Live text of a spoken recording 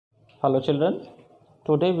Hello children,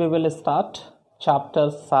 today we will start chapter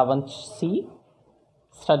 7C,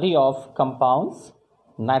 study of compounds,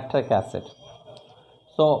 nitric acid.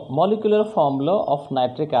 So molecular formula of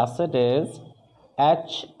nitric acid is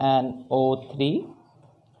HNO3.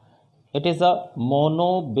 It is a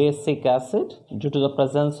monobasic acid due to the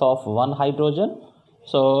presence of one hydrogen.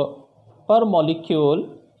 So per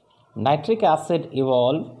molecule nitric acid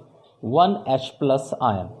evolve one H plus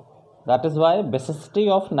ion. That is why basicity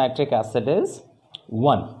of nitric acid is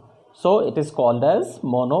 1. So it is called as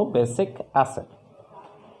monobasic acid.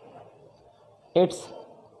 Its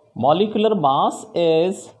molecular mass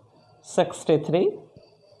is 63.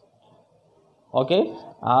 Okay,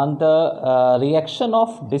 and the reaction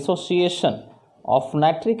of dissociation of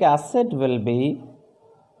nitric acid will be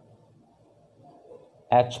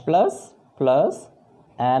H plus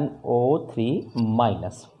NO3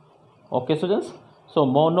 minus. Okay students, so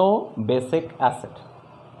monobasic acid.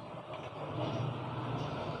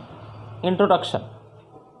 Introduction.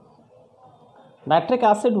 Nitric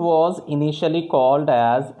acid was initially called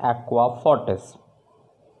as aqua fortis.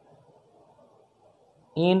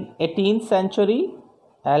 In 18th century,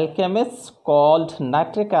 alchemists called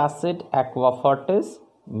nitric acid aqua fortis,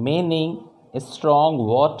 meaning strong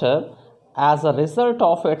water, as a result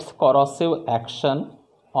of its corrosive action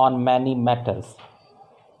on many metals.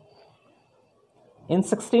 In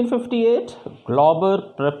 1658,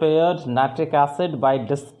 Glauber prepared nitric acid by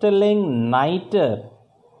distilling nitre.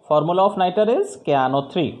 Formula of nitre is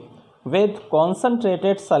KNO3 with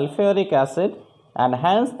concentrated sulfuric acid, and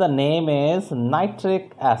hence the name is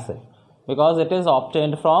nitric acid because it is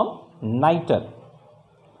obtained from nitre.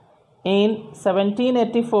 In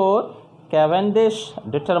 1784, Cavendish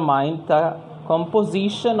determined the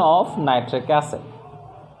composition of nitric acid.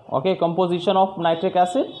 Okay, composition of nitric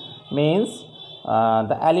acid means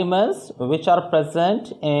the elements which are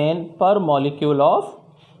present in per molecule of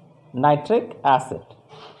nitric acid.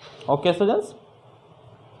 Okay students,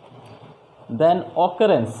 then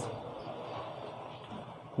occurrence.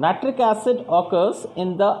 Nitric acid occurs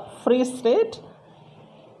in the free state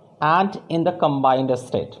and in the combined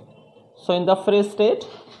state. So in the free state,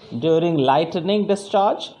 during lightning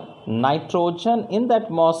discharge, nitrogen in the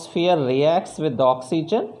atmosphere reacts with the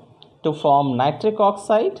oxygen to form nitric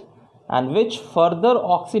oxide, and which further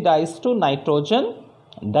oxidize to nitrogen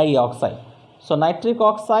dioxide. So nitric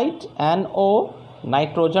oxide NO,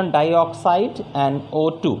 nitrogen dioxide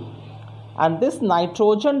NO2. And this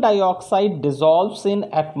nitrogen dioxide dissolves in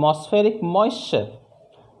atmospheric moisture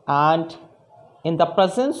and in the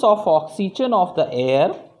presence of oxygen of the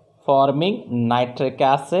air, forming nitric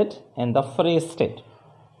acid in the free state.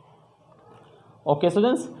 Okay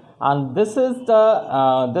students, and this is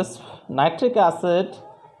the this nitric acid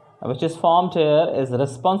which is formed here is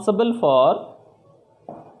responsible for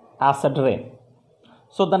acid rain.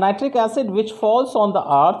 So the nitric acid which falls on the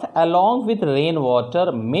earth along with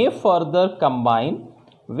rainwater may further combine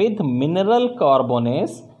with mineral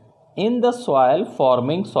carbonates in the soil,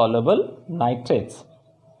 forming soluble nitrates.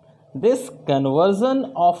 This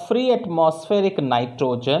conversion of free atmospheric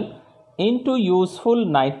nitrogen into useful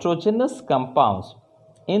nitrogenous compounds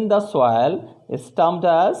in the soil is termed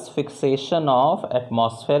as fixation of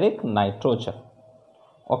atmospheric nitrogen.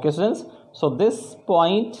 Okay students, so this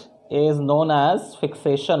point is known as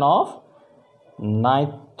fixation of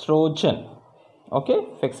nitrogen. Okay,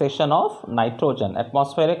 fixation of nitrogen,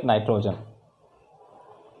 atmospheric nitrogen.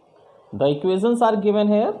 The equations are given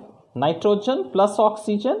here. Nitrogen plus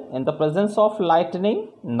oxygen in the presence of lightning,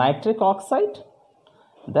 nitric oxide.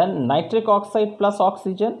 Then nitric oxide plus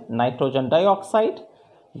oxygen, nitrogen dioxide.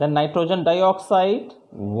 Then nitrogen dioxide,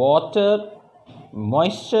 water,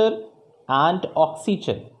 moisture and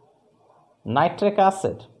oxygen, nitric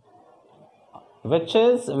acid, which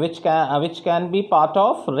can be part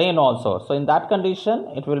of rain also. So in that condition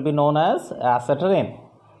it will be known as acid rain.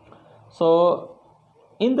 So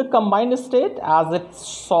in the combined state, as it's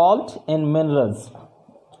salt in minerals,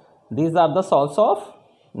 these are the salts of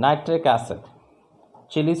nitric acid: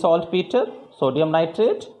 chili saltpeter, sodium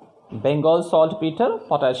nitrate; Bengal saltpeter,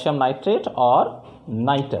 potassium nitrate or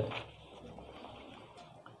nitre.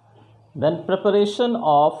 Then preparation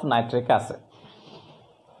of nitric acid.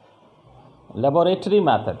 Laboratory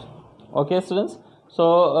method. Okay students,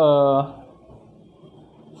 so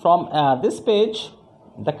from this page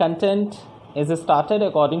the content is started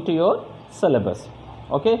according to your syllabus.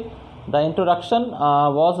 Okay, the introduction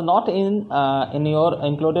was not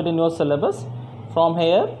included in your syllabus. From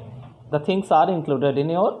here the things are included in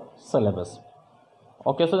your syllabus.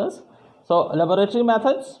 Okay students, so laboratory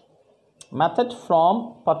methods. Method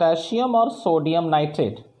from potassium or sodium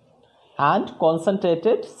nitrate and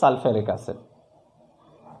concentrated sulfuric acid.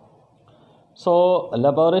 So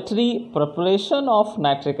laboratory preparation of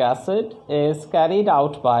nitric acid is carried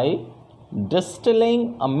out by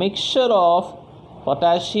distilling a mixture of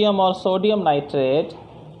potassium or sodium nitrate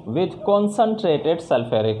with concentrated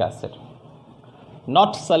sulfuric acid.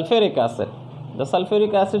 Not sulfuric acid. The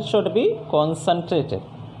sulfuric acid should be concentrated.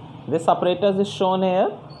 This apparatus is shown here.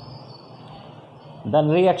 Then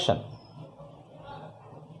reaction.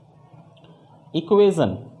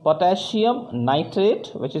 Equation: potassium nitrate,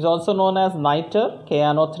 which is also known as niter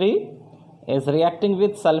KNO3, is reacting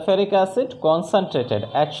with sulfuric acid concentrated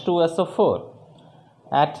H2SO4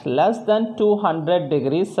 at less than 200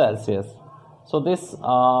 degrees Celsius. So this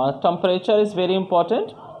temperature is very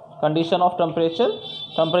important. Condition of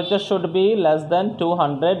temperature should be less than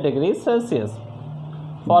 200 degrees Celsius.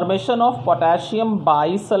 Formation of potassium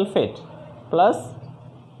bisulfate plus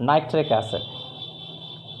nitric acid.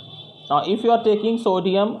 Now if you are taking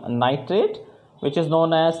sodium nitrate, which is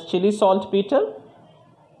known as chili saltpeter,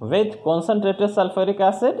 with concentrated sulfuric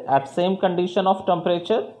acid at same condition of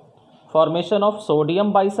temperature, formation of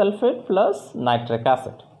sodium bisulfate plus nitric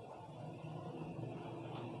acid.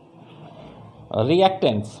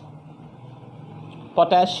 Reactants: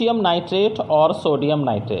 potassium nitrate or sodium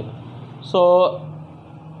nitrate. So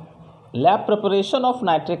lab preparation of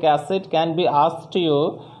nitric acid can be asked to you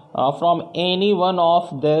from any one of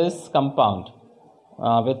this compound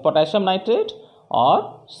with potassium nitrate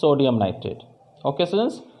or sodium nitrate. Okay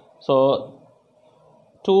students, so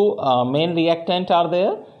two main reactant are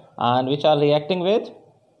there, and which are reacting with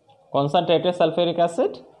concentrated sulfuric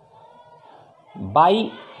acid by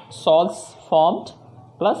salts formed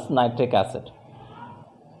plus nitric acid.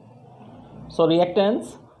 So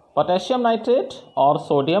reactants: potassium nitrate or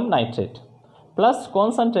sodium nitrate plus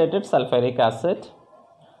concentrated sulfuric acid.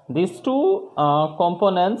 These two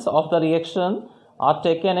components of the reaction are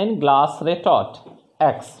taken in glass retort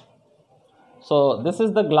X. So this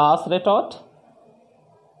is the glass retort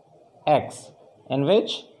X, in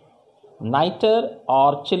which niter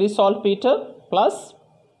or chili saltpeter plus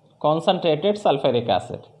concentrated sulfuric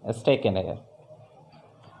acid is taken here.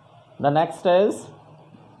 The next is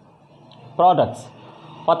products: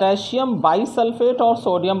 potassium bisulfate or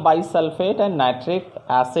sodium bisulfate and nitric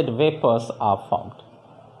acid vapors are formed.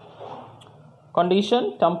 Condition: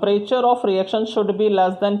 temperature of reaction should be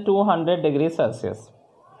less than 200 degrees Celsius.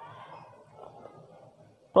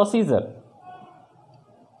 Procedure: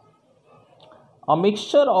 a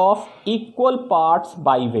mixture of equal parts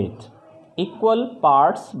by weight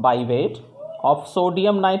of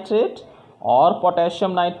sodium nitrate or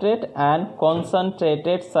potassium nitrate and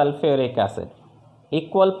concentrated sulfuric acid.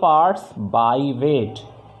 Equal parts by weight.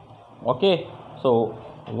 Okay, so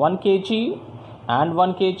 1 kg and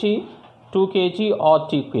 1 kg, 2 kg or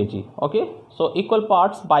 2 kg. Okay, so equal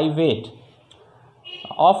parts by weight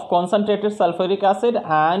of concentrated sulfuric acid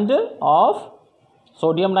and of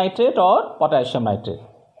sodium nitrate or potassium nitrate,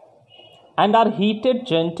 and are heated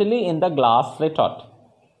gently in the glass retort.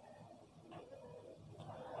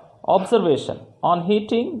 Observation: on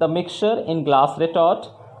heating the mixture in glass retort,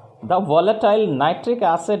 the volatile nitric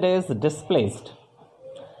acid is displaced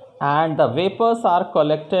and the vapors are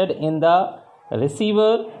collected in the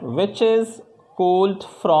receiver, which is cooled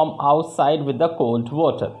from outside with the cold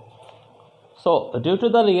water. So due to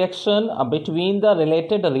the reaction between the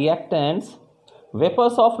related reactants,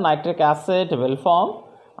 vapors of nitric acid will form,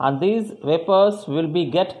 and these vapors will be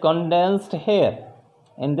get condensed here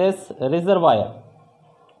in this reservoir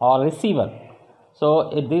or receiver. So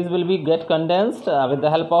these will be get condensed with the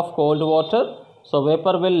help of cold water. So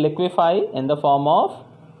vapor will liquefy in the form of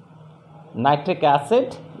nitric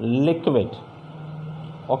acid liquid.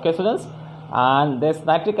 Okay students, and this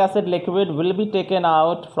nitric acid liquid will be taken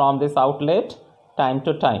out from this outlet time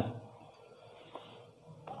to time.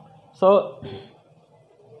 So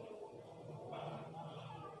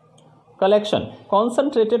collection: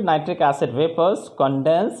 concentrated nitric acid vapors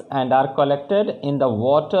condense and are collected in the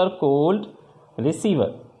water cooled receiver.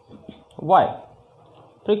 Why?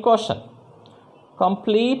 Precaution: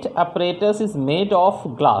 complete apparatus is made of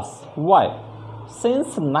glass. Why?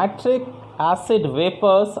 Since nitric acid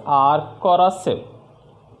vapors are corrosive,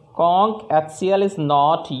 conch HCl is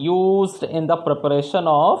not used in the preparation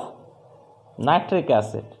of nitric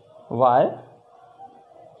acid. Why?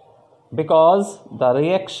 Because the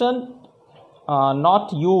reaction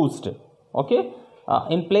not used, okay,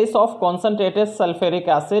 in place of concentrated sulfuric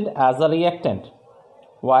acid as a reactant.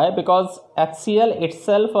 Why? Because HCl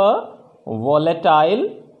itself a volatile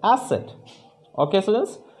acid. Okay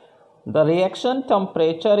students, the reaction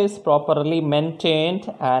temperature is properly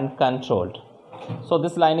maintained and controlled. So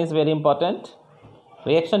this line is very important.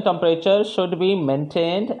 Reaction temperature should be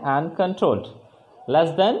maintained and controlled,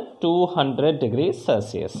 less than 200 degrees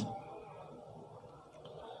Celsius.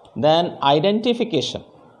 Then identification.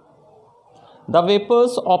 The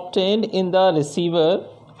vapors obtained in the receiver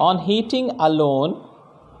on heating alone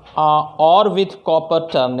or with copper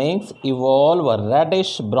turnings evolve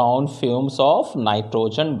reddish brown fumes of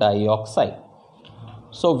nitrogen dioxide.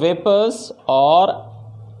 So vapors or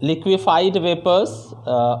liquefied vapors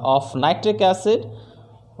of nitric acid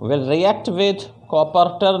will react with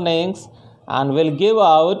copper turnings and will give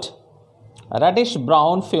out reddish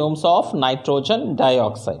brown fumes of nitrogen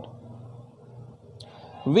dioxide,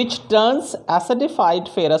 which turns acidified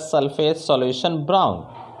ferrous sulfate solution brown,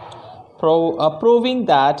 proving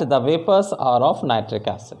that the vapors are of nitric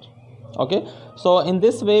acid. Okay, so in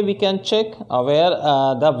this way we can check where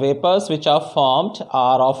the vapors which are formed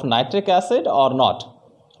are of nitric acid or not.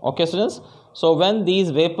 Okay students, so when these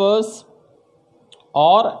vapors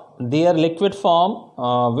or their liquid form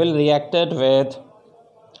will reacted with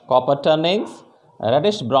copper turnings,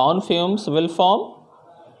 reddish brown fumes will form.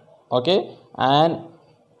 Okay, and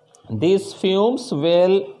these fumes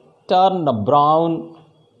will turn brown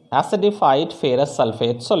acidified ferrous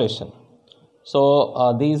sulfate solution.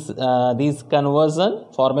 So these conversion,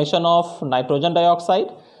 formation of nitrogen dioxide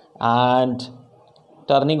and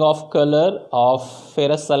turning of color of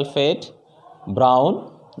ferrous sulfate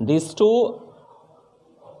brown, these two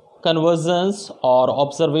conversions or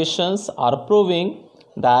observations are proving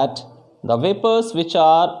that the vapors which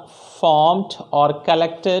are formed or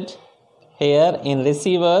collected here in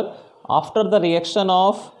receiver after the reaction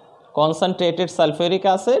of concentrated sulfuric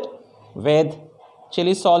acid with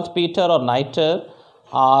chili saltpeter or niter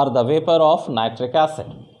are the vapor of nitric acid.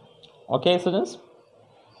 Okay students,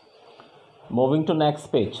 moving to next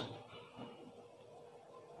page.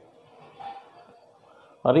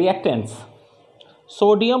 Reactants.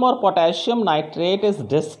 Sodium or potassium nitrate is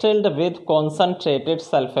distilled with concentrated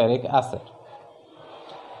sulfuric acid.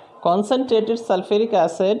 Concentrated sulfuric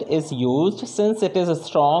acid is used since it is a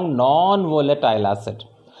strong non-volatile acid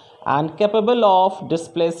and capable of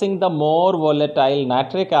displacing the more volatile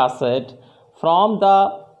nitric acid from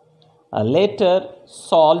the later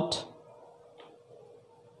salt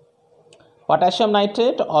potassium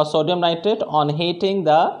nitrate or sodium nitrate on heating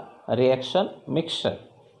the reaction mixture.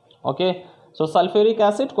 Okay, so sulfuric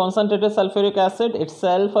acid, concentrated sulfuric acid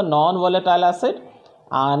itself a non-volatile acid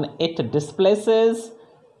and it displaces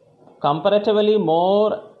comparatively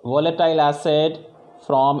more volatile acid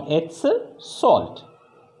from its salt.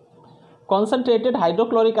 Concentrated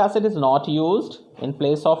hydrochloric acid is not used in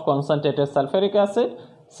place of concentrated sulfuric acid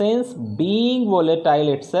since being volatile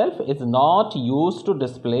itself is not used to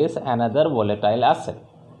displace another volatile acid.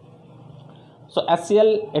 So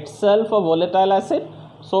HCl itself a volatile acid,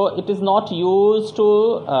 so it is not used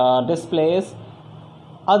to displace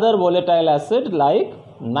other volatile acid like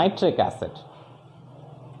nitric acid.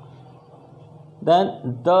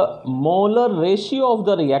 Then the molar ratio of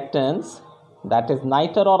the reactants, that is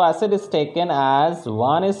niter or acid, is taken as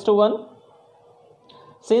 1:1.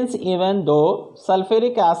 Since even though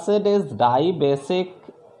sulfuric acid is dibasic,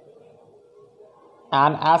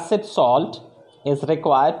 an acid salt is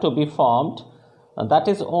required to be formed, that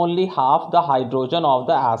is only half the hydrogen of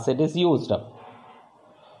the acid is used up.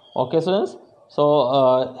 Okay students,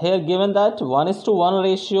 so here given that 1:1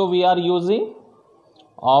 ratio we are using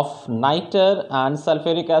of niter and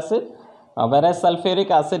sulfuric acid, whereas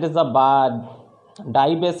sulfuric acid is a bad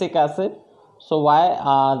dibasic acid. So why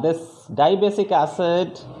this dibasic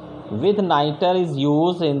acid with niter is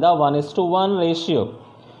used in the 1:1 ratio,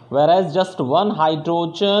 whereas just one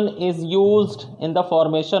hydrogen is used in the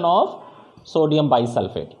formation of sodium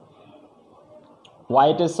bisulfate. Why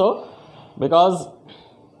it is so? Because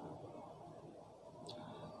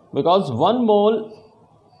 1 mole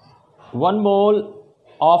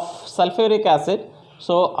of sulfuric acid,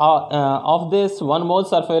 so of this 1 mole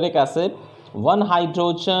sulfuric acid, one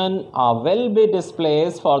hydrogen will be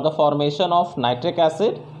displaced for the formation of nitric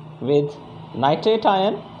acid with nitrate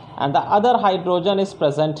ion, and the other hydrogen is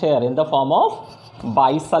present here in the form of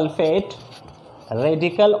bisulfate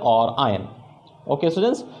radical or ion. Okay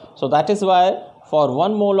students, so that is why for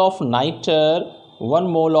 1 mole of niter 1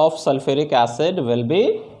 mole of sulfuric acid will be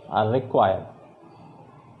required.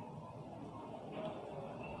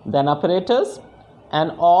 Then apparatus.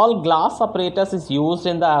 An all glass apparatus is used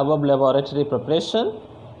in the above laboratory preparation.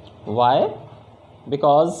 Why?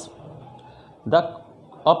 Because the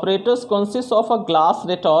apparatus consists of a glass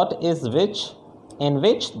retort in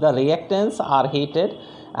which the reactants are heated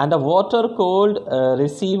and a water cooled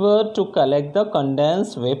receiver to collect the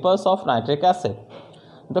condensed vapors of nitric acid.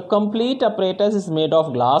 The complete apparatus is made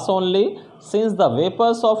of glass only, since the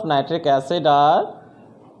vapors of nitric acid are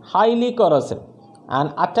highly corrosive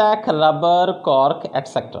and attack rubber, cork,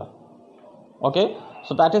 etc. Okay,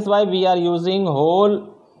 so that is why we are using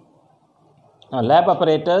whole lab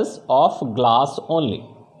apparatus of glass only.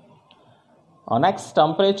 Next,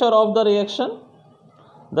 temperature of the reaction.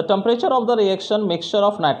 The temperature of the reaction mixture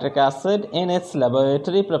of nitric acid in its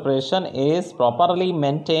laboratory preparation is properly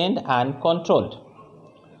maintained and controlled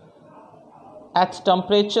at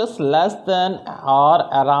temperatures less than or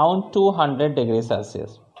around 200 degrees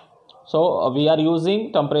Celsius. So we are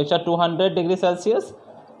using temperature 200 degrees Celsius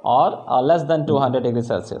or less than 200 degrees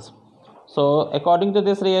Celsius. So according to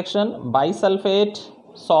this reaction, bisulfate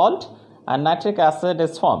salt and nitric acid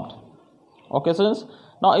is formed. Okay, students.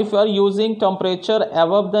 Now if you are using temperature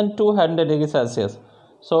above than 200 degrees Celsius,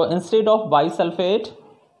 so instead of bisulfate,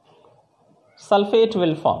 sulfate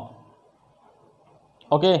will form.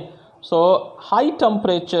 Okay, so high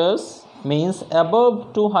temperatures means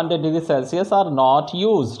above 200 degrees Celsius are not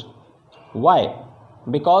used. Why?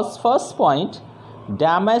 Because first point,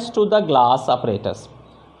 damage to the glass apparatus.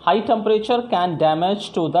 High temperature can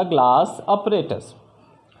damage to the glass apparatus.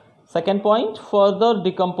 Second point, further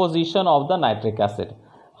decomposition of the nitric acid.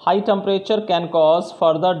 High temperature can cause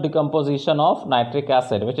further decomposition of nitric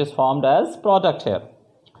acid, which is formed as product here.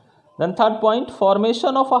 Then third point,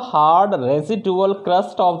 formation of a hard residual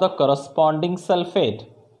crust of the corresponding sulfate.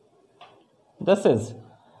 This is,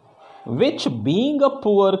 which being a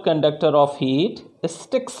poor conductor of heat,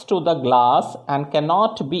 sticks to the glass and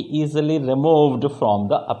cannot be easily removed from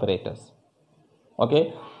the apparatus.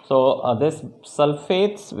 Okay, so this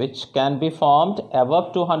sulfates which can be formed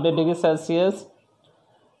above 200 degrees Celsius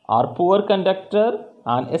are poor conductor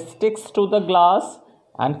and sticks to the glass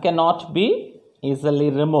and cannot be easily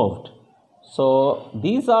removed. So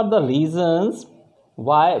these are the reasons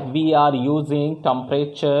why we are using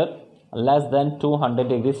temperature less than 200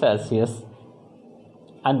 degrees Celsius,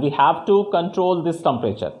 and we have to control this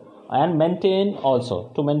temperature and maintain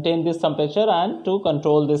also to maintain this temperature and to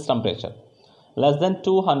control this temperature less than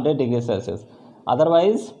 200 degrees Celsius.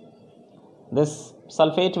 Otherwise this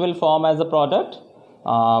sulfate will form as a product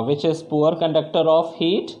which is poor conductor of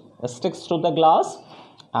heat, sticks to the glass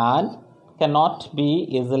and cannot be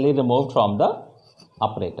easily removed from the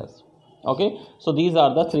apparatus. Okay, so these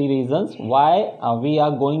are the three reasons why we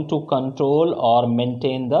are going to control or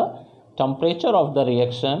maintain the temperature of the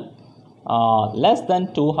reaction less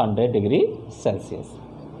than 200 degrees Celsius.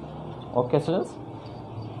 Okay, students.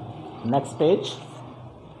 Next page.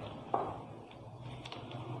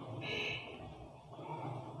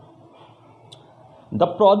 The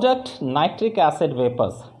product nitric acid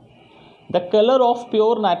vapors. The color of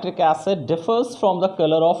pure nitric acid differs from the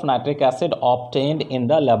color of nitric acid obtained in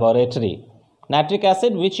the laboratory. Nitric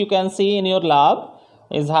acid, which you can see in your lab,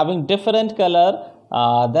 is having different color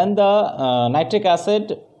than the nitric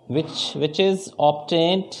acid which is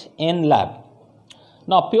obtained in lab.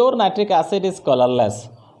 Now pure nitric acid is colorless,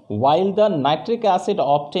 while the nitric acid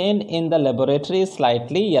obtained in the laboratory is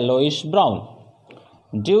slightly yellowish brown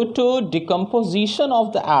due to decomposition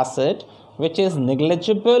of the acid, which is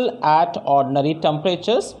negligible at ordinary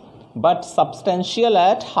temperatures but substantial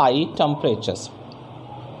at high temperatures.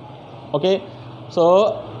 Okay,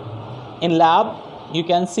 so in lab you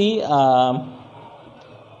can see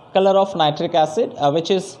color of nitric acid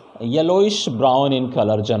which is yellowish brown in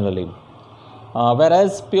color generally,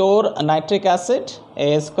 whereas pure nitric acid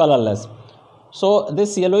is colorless. So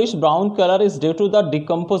this yellowish brown color is due to the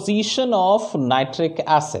decomposition of nitric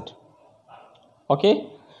acid. Okay,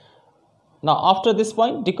 now after this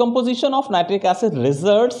point, decomposition of nitric acid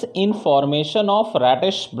results in formation of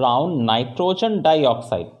reddish brown nitrogen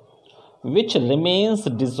dioxide, which remains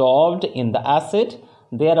dissolved in the acid,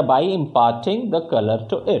 thereby imparting the color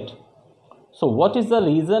to it. So what is the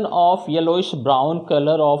reason of yellowish brown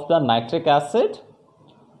color of the nitric acid?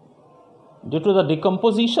 Due to the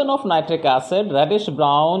decomposition of nitric acid, reddish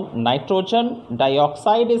brown nitrogen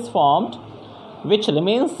dioxide is formed, which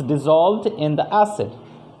remains dissolved in the acid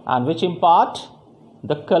and which impart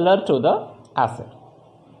the color to the acid.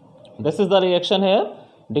 This is the reaction here,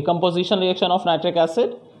 decomposition reaction of nitric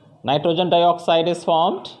acid. Nitrogen dioxide is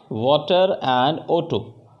formed, water and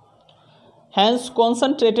O2. Hence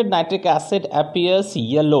concentrated nitric acid appears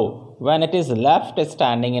yellow when it is left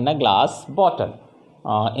standing in a glass bottle.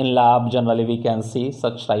 In lab generally we can see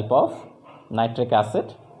such type of nitric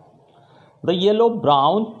acid. The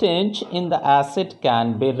yellow-brown tinge in the acid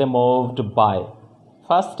can be removed by,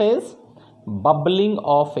 first is bubbling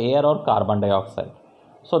of air or carbon dioxide.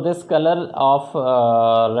 So this color of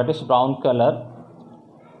reddish brown color,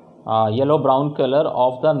 yellow brown color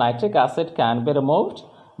of the nitric acid can be removed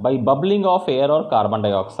by bubbling of air or carbon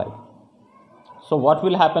dioxide. So what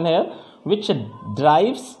will happen here, which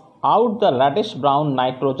drives out the reddish brown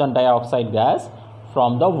nitrogen dioxide gas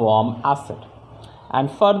from the warm acid and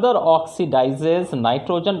further oxidizes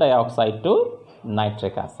nitrogen dioxide to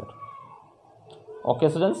nitric acid. Okay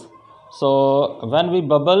students, so when we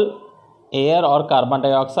bubble air or carbon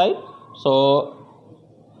dioxide, so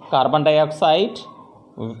carbon dioxide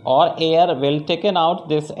or air will taken out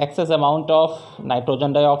this excess amount of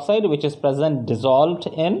nitrogen dioxide which is present dissolved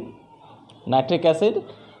in nitric acid,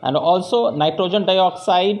 and also nitrogen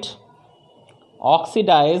dioxide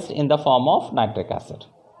oxidized in the form of nitric acid.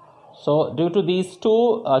 So due to these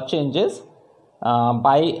two changes,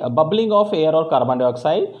 by bubbling of air or carbon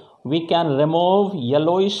dioxide, we can remove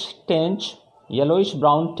yellowish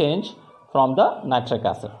brown tinge from the nitric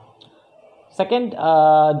acid. Second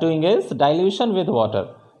doing is dilution with water.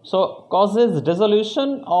 So causes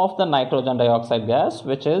dissolution of the nitrogen dioxide gas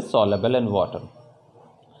which is soluble in water.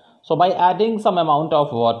 So by adding some amount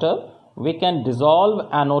of water, we can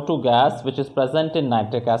dissolve NO2 gas which is present in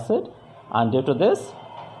nitric acid, and due to this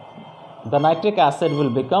the nitric acid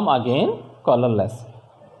will become again colorless.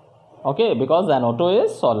 Okay, because NO2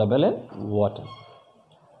 is soluble in water.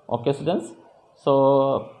 Okay students,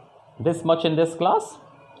 so this much in this class.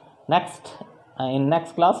 In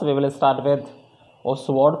next class we will start with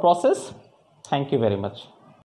Oswald process. Thank you very much.